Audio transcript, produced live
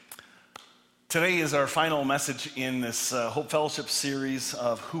Today is our final message in this Hope Fellowship series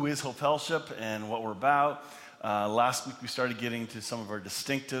of who is Hope Fellowship and what we're about. Last week we started getting to some of our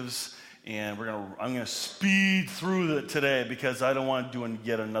distinctives, and I'm gonna speed through it today because I don't want to do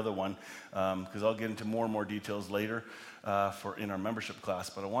yet another one because I'll get into more and more details later in our membership class.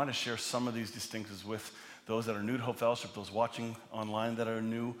 But I want to share some of these distinctives with those that are new to Hope Fellowship, those watching online that are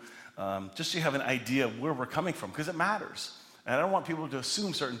new, just so you have an idea of where we're coming from, because it matters. And I don't want people to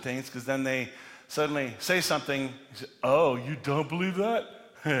assume certain things because then they suddenly say something, say, oh, you don't believe that?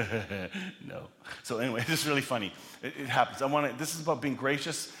 No. So anyway, it's really funny. It happens. This is about being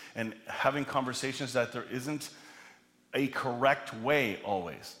gracious and having conversations that there isn't a correct way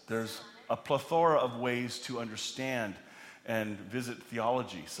always. There's a plethora of ways to understand and visit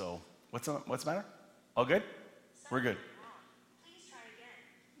theology. So what's the matter? All good? We're good. Please try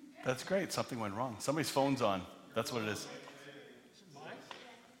again. That's great. Something went wrong. Somebody's phone's on. That's what it is.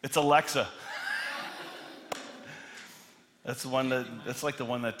 It's Alexa. That's like the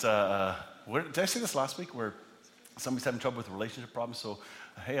one that, did I say this last week where somebody's having trouble with relationship problems? So,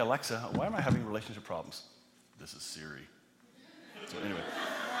 hey Alexa, why am I having relationship problems? This is Siri. So anyway.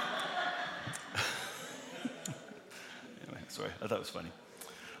 Sorry, I thought it was funny.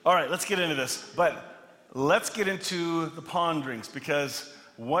 All right, let's get into this. But let's get into the ponderings, because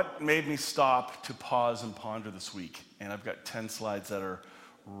what made me stop to pause and ponder this week? And I've got 10 slides that are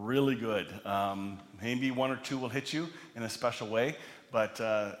really good. Maybe one or two will hit you in a special way, but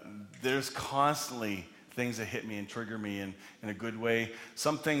there's constantly things that hit me and trigger me in a good way.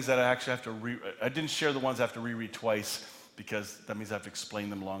 Some things that I actually have to I didn't share the ones I have to reread twice because that means I have to explain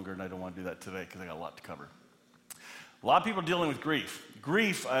them longer, and I don't want to do that today because I got a lot to cover. A lot of people are dealing with grief.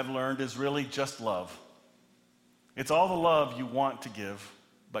 Grief, I've learned, is really just love. It's all the love you want to give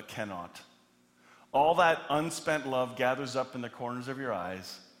but cannot. All that unspent love gathers up in the corners of your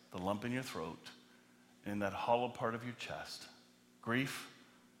eyes, the lump in your throat, and in that hollow part of your chest. Grief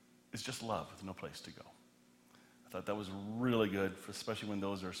is just love with no place to go. I thought that was really good, especially when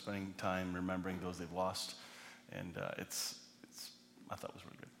those are spending time remembering those they've lost. And I thought it was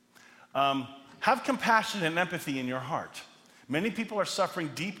really good. Have compassion and empathy in your heart. Many people are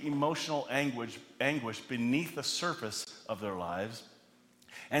suffering deep emotional anguish beneath the surface of their lives,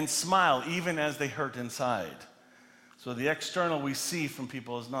 and smile even as they hurt inside. So the external we see from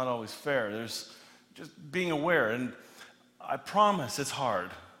people is not always fair. There's just being aware, and I promise it's hard.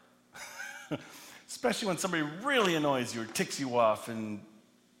 Especially when somebody really annoys you or ticks you off and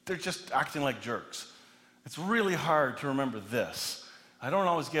they're just acting like jerks. It's really hard to remember this. I don't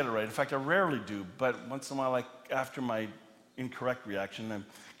always get it right. In fact, I rarely do, but once in a while, like after my incorrect reaction, I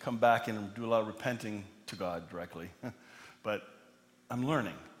come back and do a lot of repenting to God directly. But I'm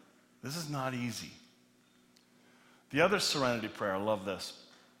learning. This is not easy. The other serenity prayer, I love this.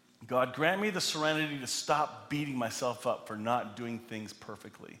 God, grant me the serenity to stop beating myself up for not doing things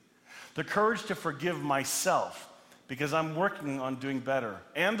perfectly. The courage to forgive myself because I'm working on doing better.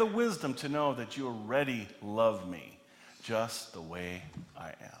 And the wisdom to know that you already love me just the way I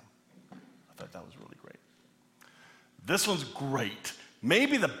am. I thought that was really great. This one's great.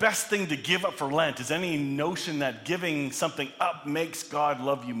 Maybe the best thing to give up for Lent is any notion that giving something up makes God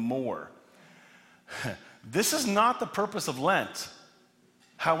love you more. This is not the purpose of Lent.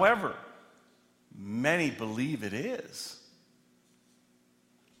 However, many believe it is.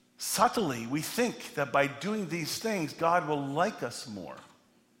 Subtly, we think that by doing these things, God will like us more.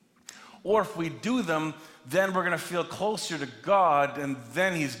 Or if we do them, then we're going to feel closer to God, and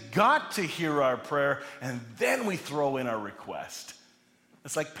then He's got to hear our prayer, and then we throw in our request.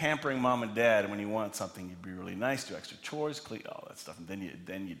 It's like pampering mom and dad. When you want something, you'd be really nice, do extra chores, clean all that stuff, and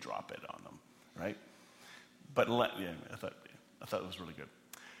then you drop it on them, right? But I thought it was really good.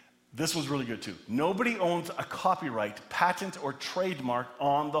 This was really good too. Nobody owns a copyright, patent, or trademark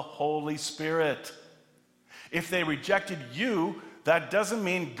on the Holy Spirit. If they rejected you, that doesn't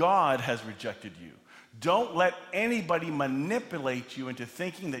mean God has rejected you. Don't let anybody manipulate you into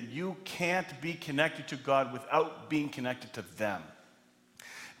thinking that you can't be connected to God without being connected to them.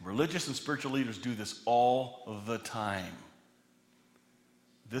 Religious and spiritual leaders do this all the time.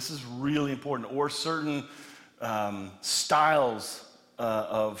 This is really important. Or certain styles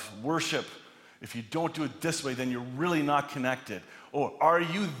of worship. If you don't do it this way, then you're really not connected. Or are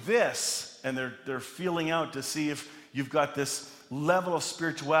you this? And they're feeling out to see if you've got this level of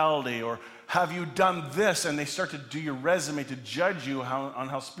spirituality. Or have you done this? And they start to do your resume to judge you on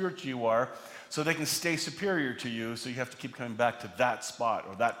how spiritual you are, so they can stay superior to you, so you have to keep coming back to that spot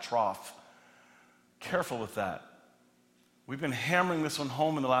or that trough. Careful with that. We've been hammering this one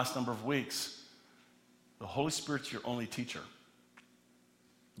home in the last number of weeks. The Holy Spirit's your only teacher.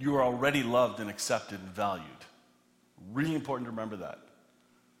 You are already loved and accepted and valued. Really important to remember that.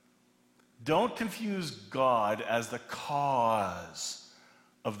 Don't confuse God as the cause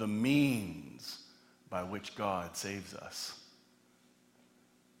of the means by which God saves us.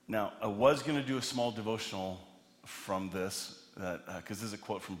 Now, I was going to do a small devotional from this, because this is a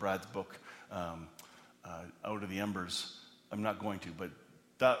quote from Brad's book, Out of the Embers. I'm not going to,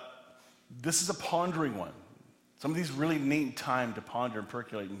 but this is a pondering one. Some of these really need time to ponder and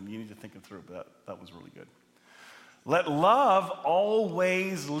percolate, and you need to think it through, but that was really good. Let love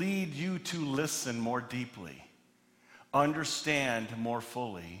always lead you to listen more deeply, understand more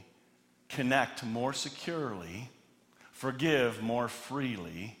fully, connect more securely, forgive more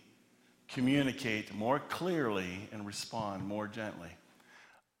freely, communicate more clearly, and respond more gently.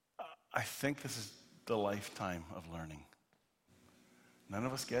 I think this is the lifetime of learning. None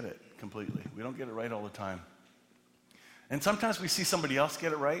of us get it completely. We don't get it right all the time. And sometimes we see somebody else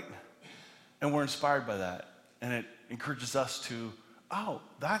get it right, and we're inspired by that. And it encourages us to, oh,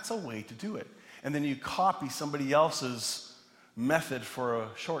 that's a way to do it. And then you copy somebody else's method for a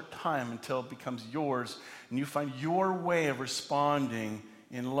short time until it becomes yours, and you find your way of responding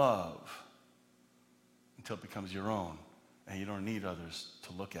in love until it becomes your own, and you don't need others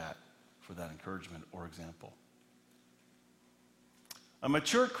to look at for that encouragement or example. A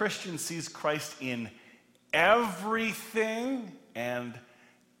mature Christian sees Christ in everything and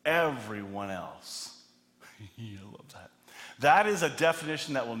everyone else. I love that. That is a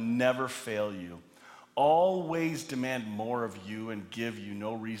definition that will never fail you. Always demand more of you and give you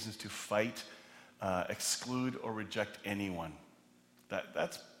no reasons to fight, exclude, or reject anyone.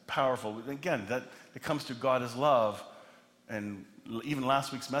 That's powerful. Again, it comes to God as love, and even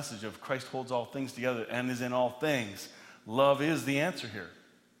last week's message of Christ holds all things together and is in all things. Love is the answer here.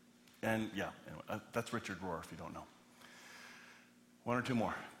 And anyway, that's Richard Rohr, if you don't know. One or two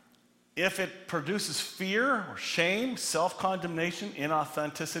more. If it produces fear or shame, self-condemnation,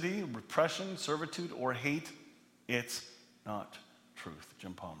 inauthenticity, repression, servitude, or hate, it's not truth.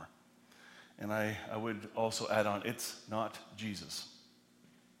 Jim Palmer. And I would also add on, it's not Jesus.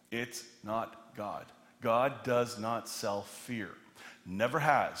 It's not God. God does not sell fear. Never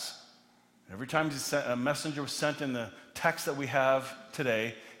has. Every time a messenger was sent in the text that we have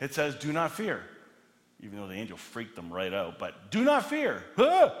today, it says, do not fear. Even though the angel freaked them right out, but do not fear.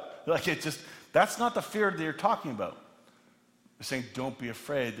 That's not the fear that you're talking about. They're saying, don't be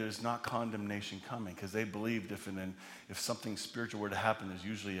afraid, there's not condemnation coming, because they believed if something spiritual were to happen, there's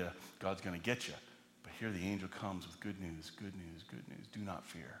usually God's going to get you. But here the angel comes with good news, good news, good news. Do not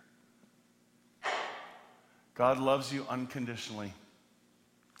fear. God loves you unconditionally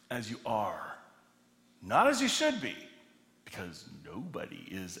as you are, not as you should be, because nobody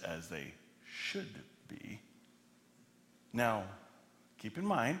is as they should be. Now, keep in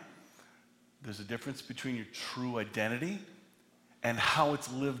mind, there's a difference between your true identity and how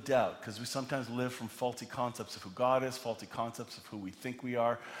it's lived out, because we sometimes live from faulty concepts of who God is, faulty concepts of who we think we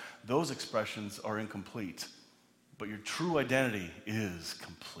are. Those expressions are incomplete, but your true identity is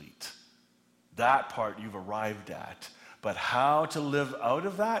complete. That part you've arrived at. But how to live out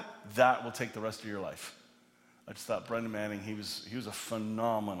of that will take the rest of your life. I just thought Brendan Manning, he was a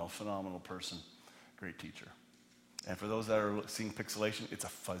phenomenal person. Great teacher. And for those that are seeing pixelation, it's a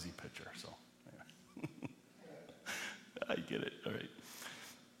fuzzy picture. So, yeah. I get it.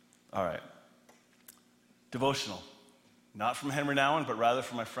 All right. Devotional. Not from Henry Nouwen, but rather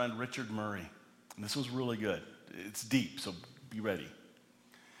from my friend Richard Murray. And this was really good. It's deep, so be ready.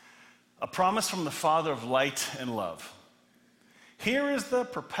 A promise from the Father of light and love. Here is the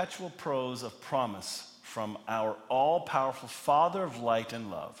perpetual prose of promise from our all-powerful Father of light and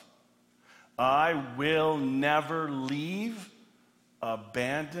love. I will never leave,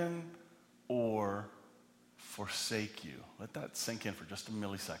 abandon, or forsake you. Let that sink in for just a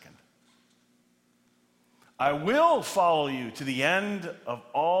millisecond. I will follow you to the end of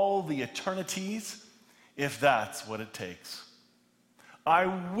all the eternities, if that's what it takes. I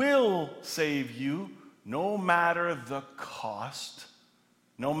will save you no matter the cost,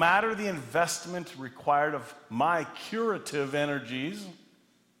 no matter the investment required of my curative energies,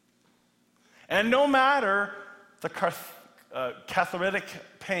 and no matter the cathartic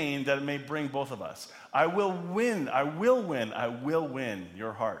pain that it may bring both of us. I will win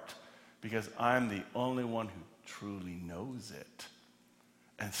your heart, because I'm the only one who truly knows it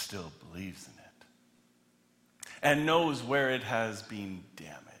and still believes in it, and knows where it has been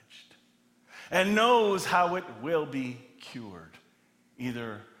damaged, and knows how it will be cured,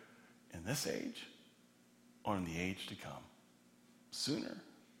 either in this age or in the age to come, sooner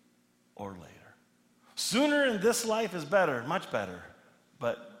or later. Sooner in this life is better, much better,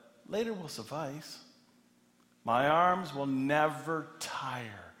 but Later will suffice. My arms will never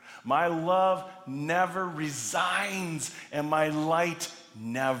tire. My love never resigns, and my light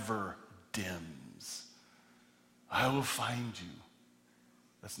never dims. I will find you.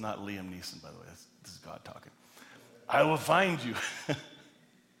 That's not Liam Neeson, by the way. This is God talking. I will find you.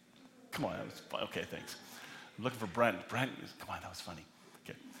 Come on, that was fun. Okay, thanks. I'm looking for Brent. Brent, come on, that was funny.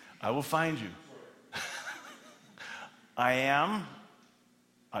 Okay, I will find you. I am,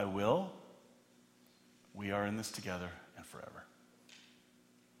 I will, we are in this together and forever.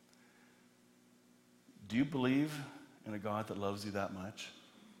 Do you believe in a God that loves you that much,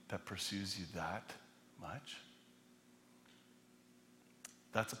 that pursues you that much?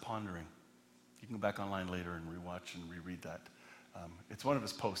 That's a pondering. You can go back online later and rewatch and reread that. It's one of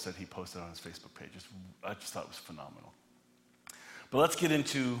his posts that he posted on his Facebook page. I just thought it was phenomenal. But let's get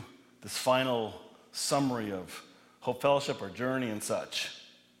into this final summary of Hope Fellowship, our journey and such.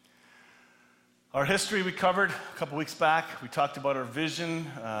 Our history we covered a couple weeks back. We talked about our vision.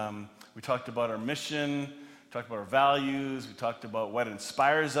 We talked about our mission. We talked about our values. We talked about what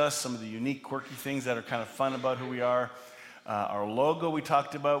inspires us, some of the unique, quirky things that are kind of fun about who we are. Our logo we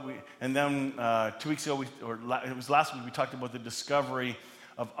talked about. And then 2 weeks ago, it was last week, we talked about the discovery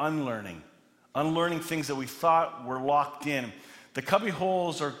of unlearning. Unlearning things that we thought were locked in. The cubby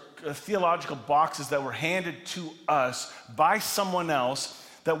holes are theological boxes that were handed to us by someone else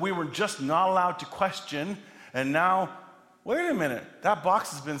that we were just not allowed to question. And now, wait a minute, that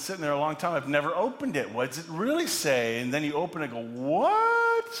box has been sitting there a long time. I've never opened it. What does it really say? And then you open it and go,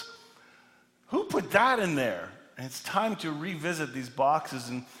 what? Who put that in there? And it's time to revisit these boxes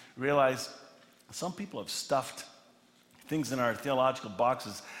and realize some people have stuffed things in our theological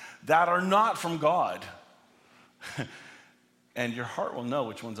boxes that are not from God. And your heart will know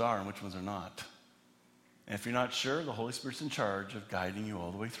which ones are and which ones are not. And if you're not sure, the Holy Spirit's in charge of guiding you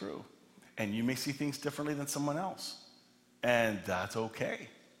all the way through. And you may see things differently than someone else. And that's okay.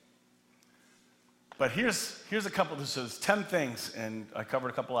 But here's a couple, this is 10 things, and I covered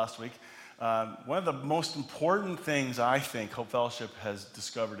a couple last week. One of the most important things I think Hope Fellowship has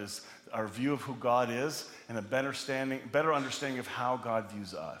discovered is our view of who God is and a better understanding of how God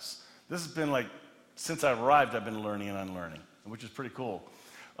views us. This has been like, since I arrived, I've been learning and unlearning, which is pretty cool.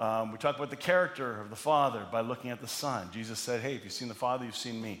 We talked about the character of the Father by looking at the Son. Jesus said, hey, if you've seen the Father, you've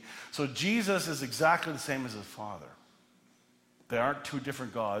seen me. So Jesus is exactly the same as his Father. There aren't two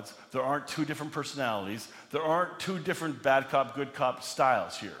different gods. There aren't two different personalities. There aren't two different bad cop, good cop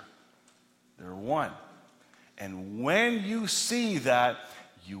styles here. They're one. And when you see that,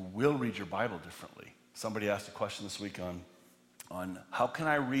 you will read your Bible differently. Somebody asked a question this week on how can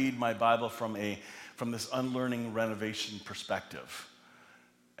I read my Bible from this unlearning renovation perspective?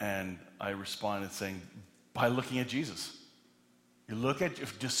 And I responded saying, by looking at Jesus.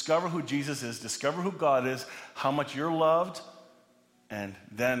 Discover who Jesus is, discover who God is, how much you're loved, and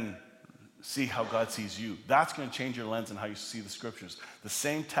then see how God sees you. That's going to change your lens and how you see the scriptures. The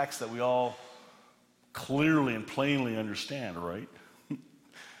same text that we all clearly and plainly understand, right?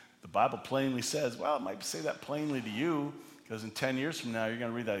 The Bible plainly says, well, it might say that plainly to you, because in 10 years from now, you're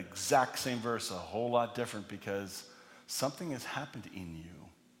going to read that exact same verse a whole lot different because something has happened in you.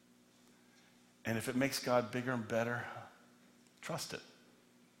 And if it makes God bigger and better, trust it.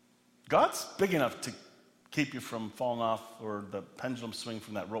 God's big enough to keep you from falling off or the pendulum swing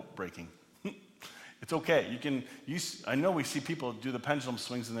from that rope breaking. It's okay. I know we see people do the pendulum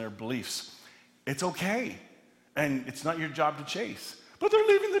swings in their beliefs. It's okay. And it's not your job to chase. But they're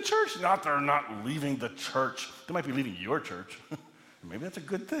leaving the church. They're not leaving the church. They might be leaving your church. Maybe that's a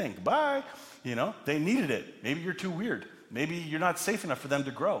good thing. Bye. They needed it. Maybe you're too weird. Maybe you're not safe enough for them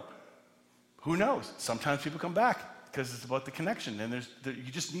to grow. Who knows? Sometimes people come back because it's about the connection, and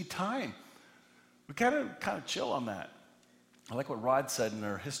you just need time. We kind of chill on that. I like what Rod said in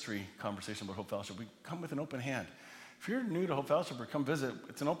our history conversation about Hope Fellowship. We come with an open hand. If you're new to Hope Fellowship or come visit,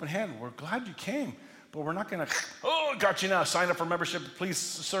 it's an open hand. We're glad you came, but we're not going to, got you now, sign up for membership, please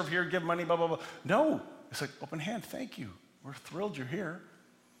serve here, give money, blah, blah, blah. No, it's like open hand, thank you. We're thrilled you're here.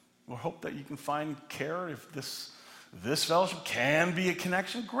 We hope that you can find care if this fellowship can be a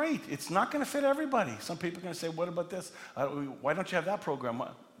connection. Great. It's not going to fit everybody. Some people are going to say, what about this? Why don't you have that program?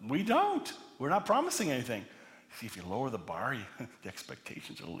 We don't. We're not promising anything. See, if you lower the bar, the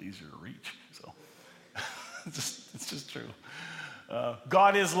expectations are a little easier to reach. So it's just true.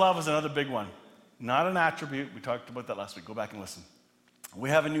 God is love is another big one. Not an attribute. We talked about that last week. Go back and listen. We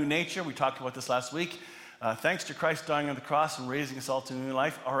have a new nature. We talked about this last week. Thanks to Christ dying on the cross and raising us all to new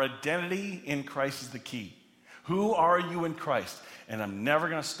life, our identity in Christ is the key. Who are you in Christ? And I'm never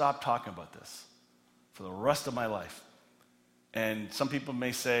going to stop talking about this for the rest of my life. And some people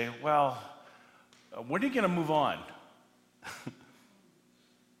may say, well, when are you going to move on?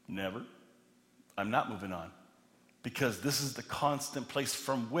 Never. I'm not moving on. Because this is the constant place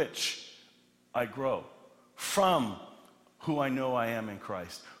from which I grow. From who I know I am in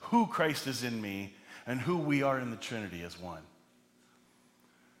Christ. Who Christ is in me. And who we are in the Trinity as one.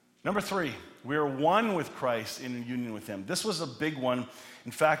 Number 3, we are one with Christ in union with him. This was a big one.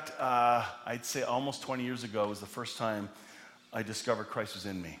 In fact, I'd say almost 20 years ago was the first time I discovered Christ was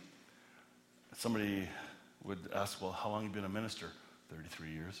in me. Somebody would ask, well, how long have you been a minister? 33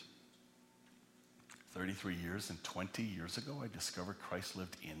 years. 33 years, and 20 years ago I discovered Christ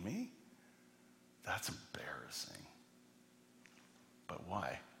lived in me? That's embarrassing. But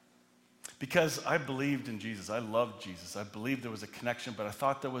why? Because I believed in Jesus. I loved Jesus. I believed there was a connection, but I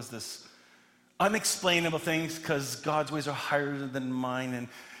thought there was this unexplainable things because God's ways are higher than mine. And,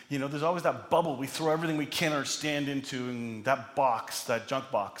 there's always that bubble. We throw everything we can understand into, and that box, that junk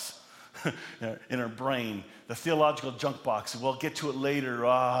box in our brain, the theological junk box. We'll get to it later.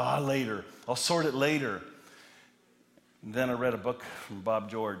 Later. I'll sort it later. And then I read a book from Bob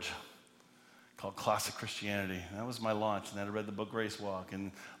George called Classic Christianity. That was my launch. And then I read the book Grace Walk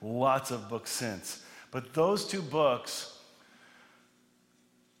and lots of books since. But those 2 books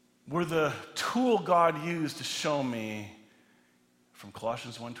were the tool God used to show me from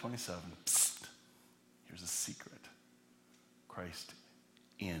Colossians 1:27. Here's a secret. Christ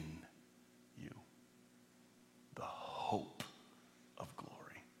in you. The hope of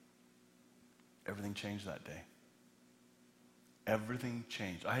glory. Everything changed that day. Everything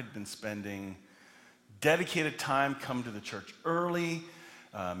changed. I had been spending dedicated time coming to the church early,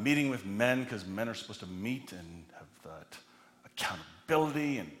 meeting with men because men are supposed to meet and have that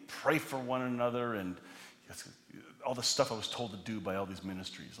accountability and pray for one another and all the stuff I was told to do by all these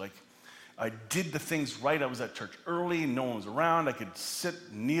ministries. Like, I did the things right. I was at church early. No one was around. I could sit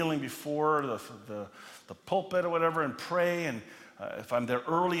kneeling before the pulpit or whatever and pray. And if I'm there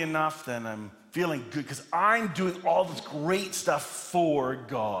early enough, then I'm feeling good because I'm doing all this great stuff for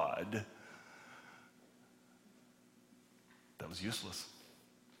God. That was useless.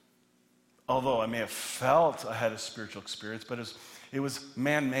 Although I may have felt I had a spiritual experience, but it was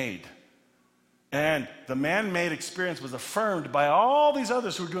man-made. And the man-made experience was affirmed by all these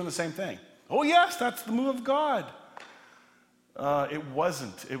others who were doing the same thing. Oh yes, that's the move of God. It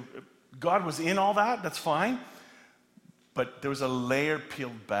wasn't. God was in all that, that's fine. But there was a layer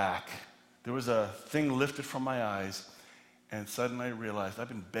peeled back. There was a thing lifted from my eyes. And suddenly I realized I've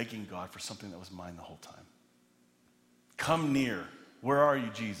been begging God for something that was mine the whole time. Come near. Where are you,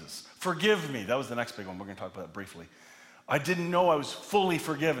 Jesus? Forgive me. That was the next big one. We're going to talk about that briefly. I didn't know I was fully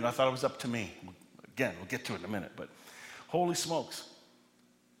forgiven. I thought it was up to me. Again, we'll get to it in a minute. But holy smokes.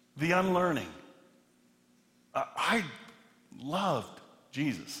 The unlearning. I loved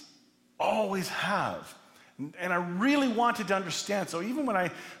Jesus. Always have. And I really wanted to understand. So even when I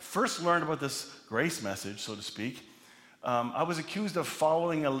first learned about this grace message, so to speak, I was accused of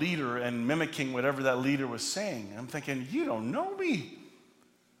following a leader and mimicking whatever that leader was saying. And I'm thinking, you don't know me.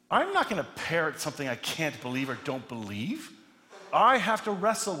 I'm not going to parrot something I can't believe or don't believe. I have to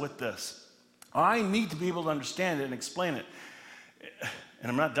wrestle with this. I need to be able to understand it and explain it.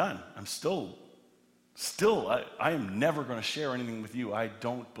 And I'm not done. I'm still, I am never going to share anything with you I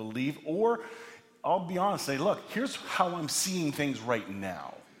don't believe. Or I'll be honest, say, look, here's how I'm seeing things right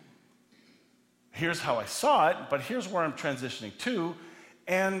now. Here's how I saw it, but here's where I'm transitioning to,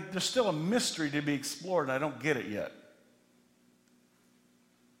 and there's still a mystery to be explored, and I don't get it yet.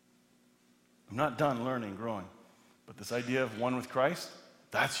 I'm not done learning, growing. But this idea of one with Christ,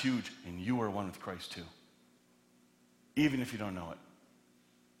 that's huge, and you are one with Christ too. Even if you don't know it.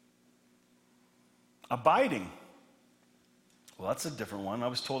 Abiding. Well, that's a different one. I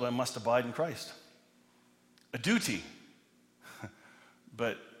was told I must abide in Christ. A duty.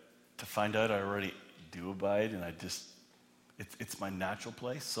 But to find out I already do abide, and it's my natural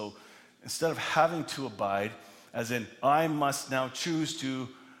place. So instead of having to abide, as in I must now choose to,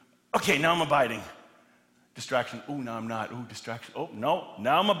 okay, now I'm abiding. Distraction, oh, now I'm not. Oh, distraction, oh, no,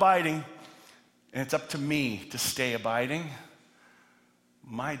 now I'm abiding. And it's up to me to stay abiding.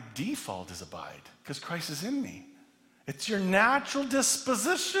 My default is abide, because Christ is in me. It's your natural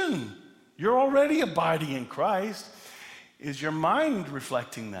disposition. You're already abiding in Christ. Is your mind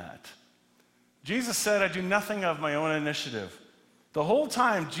reflecting that? Jesus said, I do nothing of my own initiative. The whole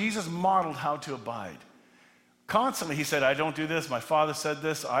time, Jesus modeled how to abide. Constantly, he said, I don't do this. My Father said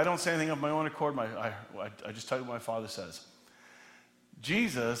this. I don't say anything of my own accord. I just tell you what my Father says.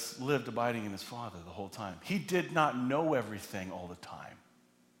 Jesus lived abiding in his Father the whole time. He did not know everything all the time.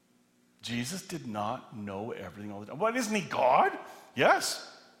 Jesus did not know everything all the time. What, isn't he God? Yes,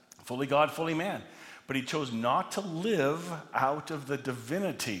 fully God, fully man. But he chose not to live out of the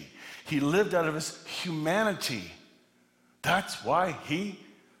divinity. He lived out of his humanity. That's why he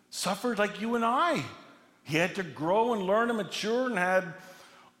suffered like you and I. He had to grow and learn and mature and had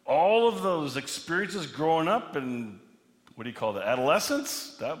all of those experiences growing up and what do you call that,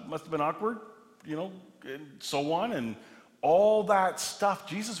 adolescence? That must have been awkward, and so on. And all that stuff,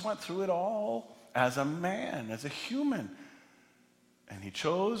 Jesus went through it all as a man, as a human. And he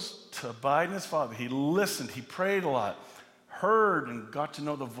chose to abide in his Father. He listened, he prayed a lot, heard and got to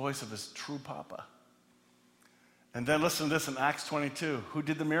know the voice of his true Papa. And then listen to this in Acts 22. Who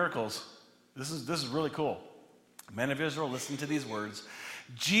did the miracles? This is really cool. Men of Israel, listen to these words.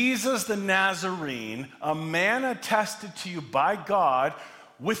 Jesus the Nazarene, a man attested to you by God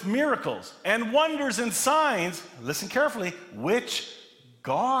with miracles and wonders and signs, listen carefully, which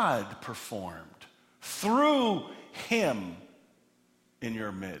God performed through him in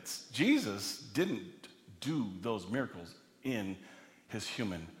your midst. Jesus didn't do those miracles in his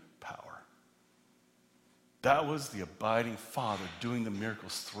human power. That was the abiding Father doing the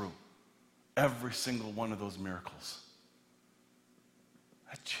miracles through every single one of those miracles.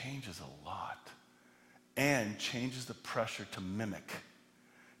 That changes a lot and changes the pressure to mimic.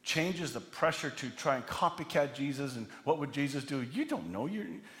 Changes the pressure to try and copycat Jesus and what would Jesus do? You don't know.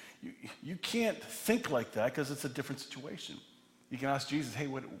 You can't think like that because it's a different situation. You can ask Jesus, hey,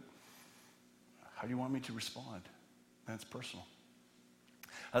 how do you want me to respond? That's personal.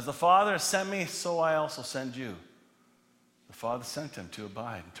 As the Father sent me, so I also send you. The Father sent him to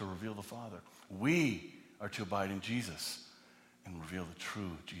abide and to reveal the Father. We are to abide in Jesus and reveal the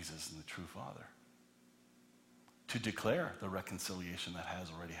true Jesus and the true Father. To declare the reconciliation that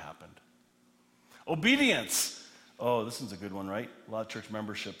has already happened. Obedience. Oh, this one's a good one, right? A lot of church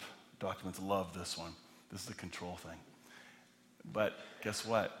membership documents love this one. This is the control thing. But guess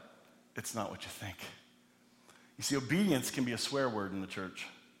what? It's not what you think. You see, obedience can be a swear word in the church.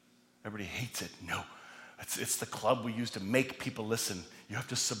 Everybody hates it. No, it's the club we use to make people listen. You have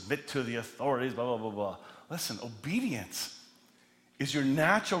to submit to the authorities, blah, blah, blah, blah. Listen, obedience is your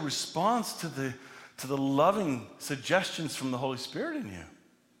natural response to the loving suggestions from the Holy Spirit in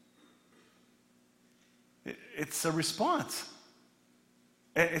you. It's a response.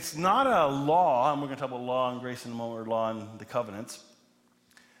 It's not a law, and we're going to talk about law and grace in a moment, or law and the covenants.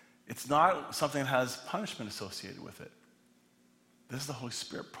 It's not something that has punishment associated with it. This is the Holy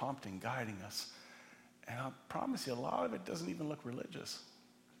Spirit prompting, guiding us. And I promise you, a lot of it doesn't even look religious.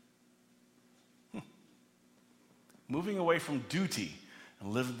 Moving away from duty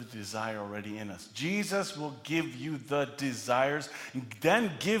and living the desire already in us. Jesus will give you the desires and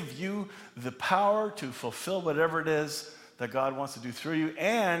then give you the power to fulfill whatever it is that God wants to do through you,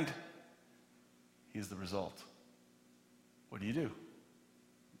 and he's the result. What do?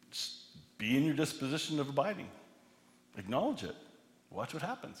 Just be in your disposition of abiding. Acknowledge it. Watch what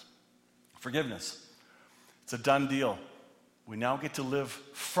happens. Forgiveness. It's a done deal. We now get to live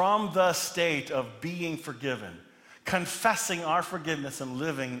from the state of being forgiven, confessing our forgiveness and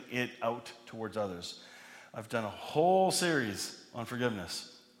living it out towards others. I've done a whole series on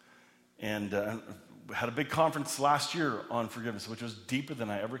forgiveness, and we had a big conference last year on forgiveness, which was deeper than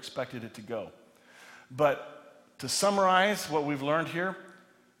I ever expected it to go. But to summarize what we've learned here,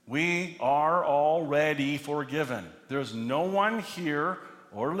 we are already forgiven. There's no one here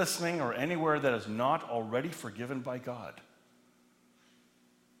or listening or anywhere that is not already forgiven by God.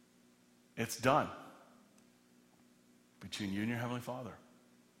 It's done between you and your Heavenly Father.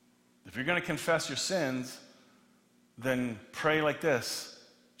 If you're going to confess your sins, then pray like this.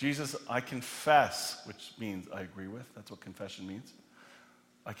 Jesus, I confess, which means I agree with. That's what confession means.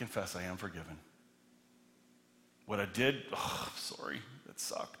 I confess I am forgiven. What I did, I'm sorry, that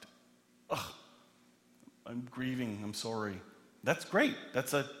sucked. I'm grieving, I'm sorry. That's great.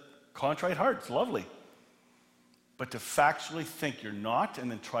 That's a contrite heart. It's lovely. But to factually think you're not and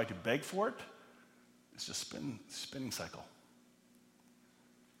then try to beg for it, it's just spinning cycle.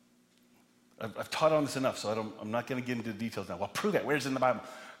 I've taught on this enough, so I'm not going to get into the details now. Well, prove that. Where's it in the Bible?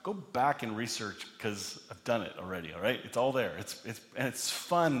 Go back and research because I've done it already, all right? It's all there. It's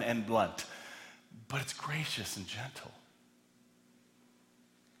fun and blunt, but it's gracious and gentle.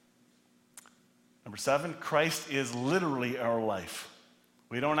 Number 7, Christ is literally our life.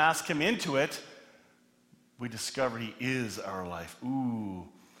 We don't ask him into it. We discover he is our life. Ooh,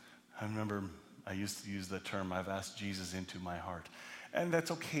 I remember I used to use the term, I've asked Jesus into my heart. And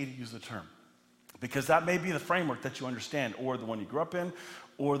that's okay to use the term, because that may be the framework that you understand, or the one you grew up in,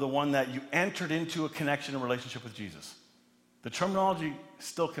 or the one that you entered into a connection and relationship with Jesus. The terminology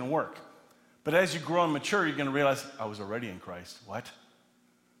still can work. But as you grow and mature, you're going to realize, I was already in Christ. What?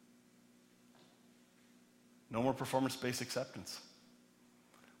 No more performance-based acceptance.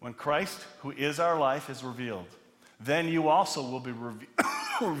 When Christ, who is our life, is revealed, then you also will be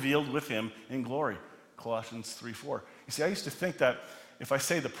revealed with him in glory. Colossians 3:4. You see, I used to think that if I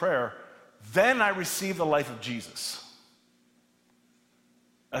say the prayer, then I receive the life of Jesus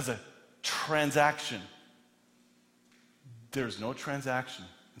as a transaction. There's no transaction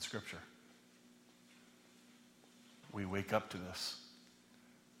in Scripture. We wake up to this.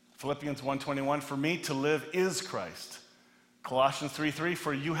 Philippians 1:21, for me to live is Christ. Colossians 3:3,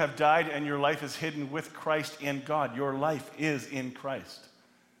 for you have died and your life is hidden with Christ in God. Your life is in Christ.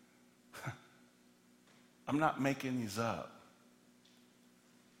 I'm not making these up.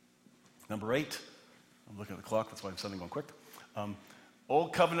 Number 8, I'm looking at the clock, that's why I'm suddenly going quick.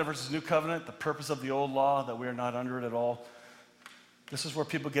 Old covenant versus new covenant, the purpose of the old law, that we are not under it at all. This is where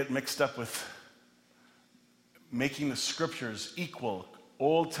people get mixed up with making the scriptures equal.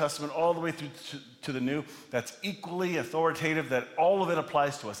 Old Testament all the way through to the New, that's equally authoritative, that all of it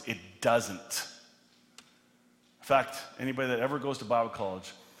applies to us. It doesn't. In fact, anybody that ever goes to Bible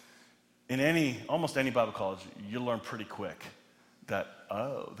college, in almost any Bible college, you'll learn pretty quick that,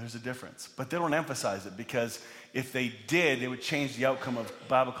 oh, there's a difference. But they don't emphasize it, because if they did, it would change the outcome of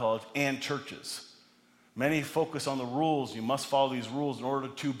Bible college and churches. Many focus on the rules. You must follow these rules in order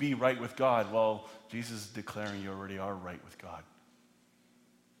to be right with God. Well, Jesus is declaring you already are right with God.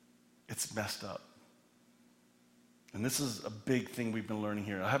 It's messed up. And this is a big thing we've been learning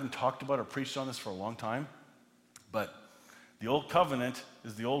here. I haven't talked about or preached on this for a long time, but the old covenant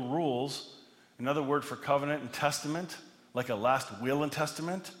is the old rules. Another word for covenant and testament, like a last will and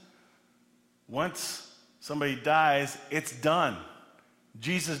testament. Once somebody dies, it's done.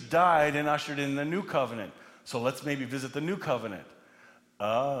 Jesus died and ushered in the new covenant. So let's maybe visit the new covenant.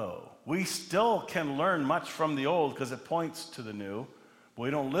 Oh, we still can learn much from the old because it points to the new. But we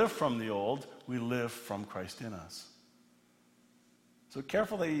don't live from the old, we live from Christ in us. So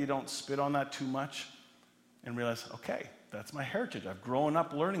careful that you don't spit on that too much and realize, okay, that's my heritage. I've grown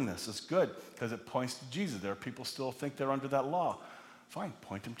up learning this. It's good because it points to Jesus. There are people still think they're under that law. Fine,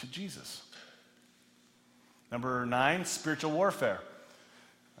 point them to Jesus. Number 9, spiritual warfare.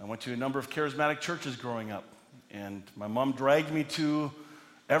 I went to a number of charismatic churches growing up, and my mom dragged me to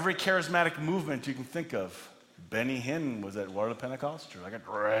every charismatic movement you can think of. Benny Hinn was at Waterloo Pentecostal Church. I got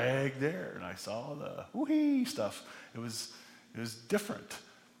dragged there, and I saw the woo-hee stuff. It was different.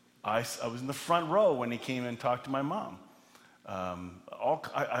 I was in the front row when he came and talked to my mom.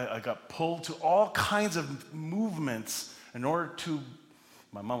 I got pulled to all kinds of movements in order to,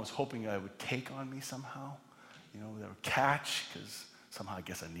 my mom was hoping I would take on me somehow. They would catch, because somehow I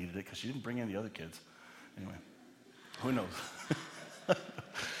guess I needed it, because she didn't bring in the other kids. Anyway, who knows?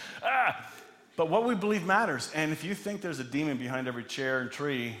 But what we believe matters. And if you think there's a demon behind every chair and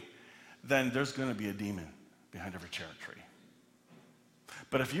tree, then there's going to be a demon behind every chair and tree.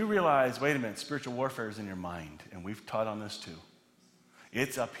 But if you realize, wait a minute, spiritual warfare is in your mind, and we've taught on this too.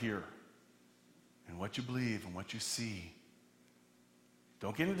 It's up here in what you believe and what you see.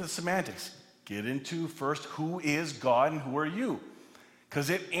 Don't get into the semantics. Get into first, who is God and who are you? Because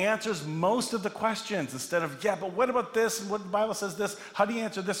it answers most of the questions instead of, yeah, but what about this and what the Bible says this? How do you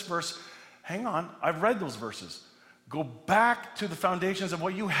answer this verse? Hang on, I've read those verses. Go back to the foundations of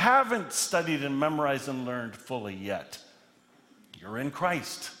what you haven't studied and memorized and learned fully yet. You're in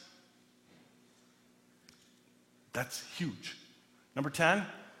Christ. That's huge. Number 10,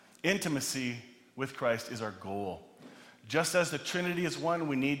 intimacy with Christ is our goal. Just as the Trinity is one,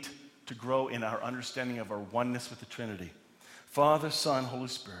 we need to grow in our understanding of our oneness with the Trinity. Father, Son, Holy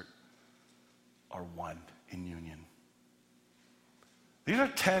Spirit are one in union. These are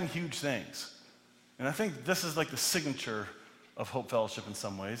 10 huge things. And I think this is like the signature of Hope Fellowship in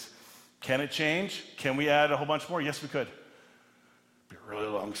some ways. Can it change? Can we add a whole bunch more? Yes, we could. Be a really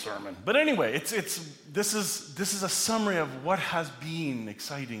long sermon. But anyway, this is a summary of what has been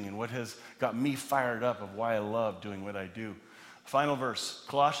exciting and what has got me fired up of why I love doing what I do. Final verse,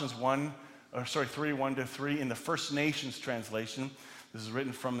 Colossians 3:1-3 in the First Nations translation. This is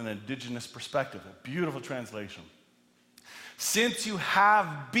written from an indigenous perspective. A beautiful translation. Since you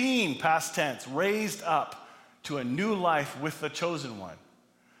have been, past tense, raised up to a new life with the chosen one,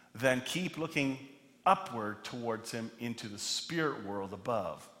 then keep looking upward towards him into the spirit world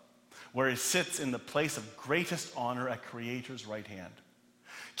above, where he sits in the place of greatest honor at Creator's right hand.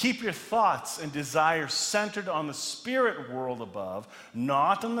 Keep your thoughts and desires centered on the spirit world above,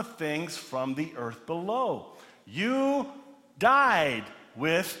 not on the things from the earth below. You died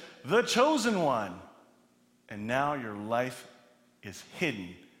with the chosen one, and now your life is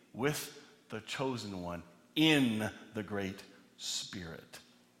hidden with the chosen one, in the great Spirit.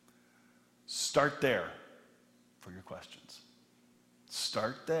 Start there for your questions.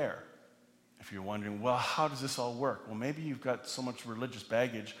 Start there. If you're wondering, well, how does this all work? Well, maybe you've got so much religious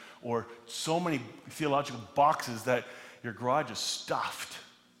baggage or so many theological boxes that your garage is stuffed.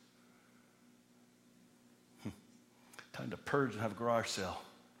 Time to purge and have a garage sale.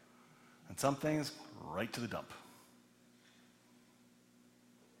 And some things, right to the dump.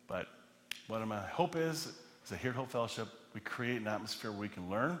 But what my hope is that here at Hope Fellowship, we create an atmosphere where we can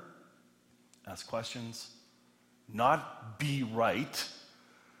learn, ask questions, not be right,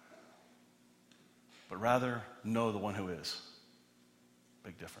 but rather know the one who is.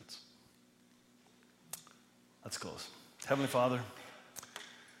 Big difference. Let's close. Heavenly Father,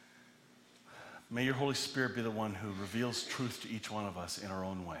 may your Holy Spirit be the one who reveals truth to each one of us in our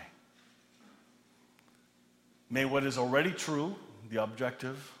own way. May what is already true, the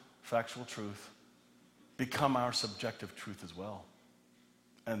objective, factual truth, become our subjective truth as well.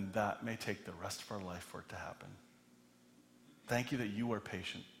 And that may take the rest of our life for it to happen. Thank you that you are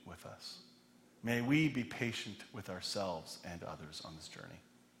patient with us. May we be patient with ourselves and others on this journey.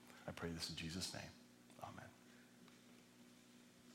 I pray this in Jesus' name.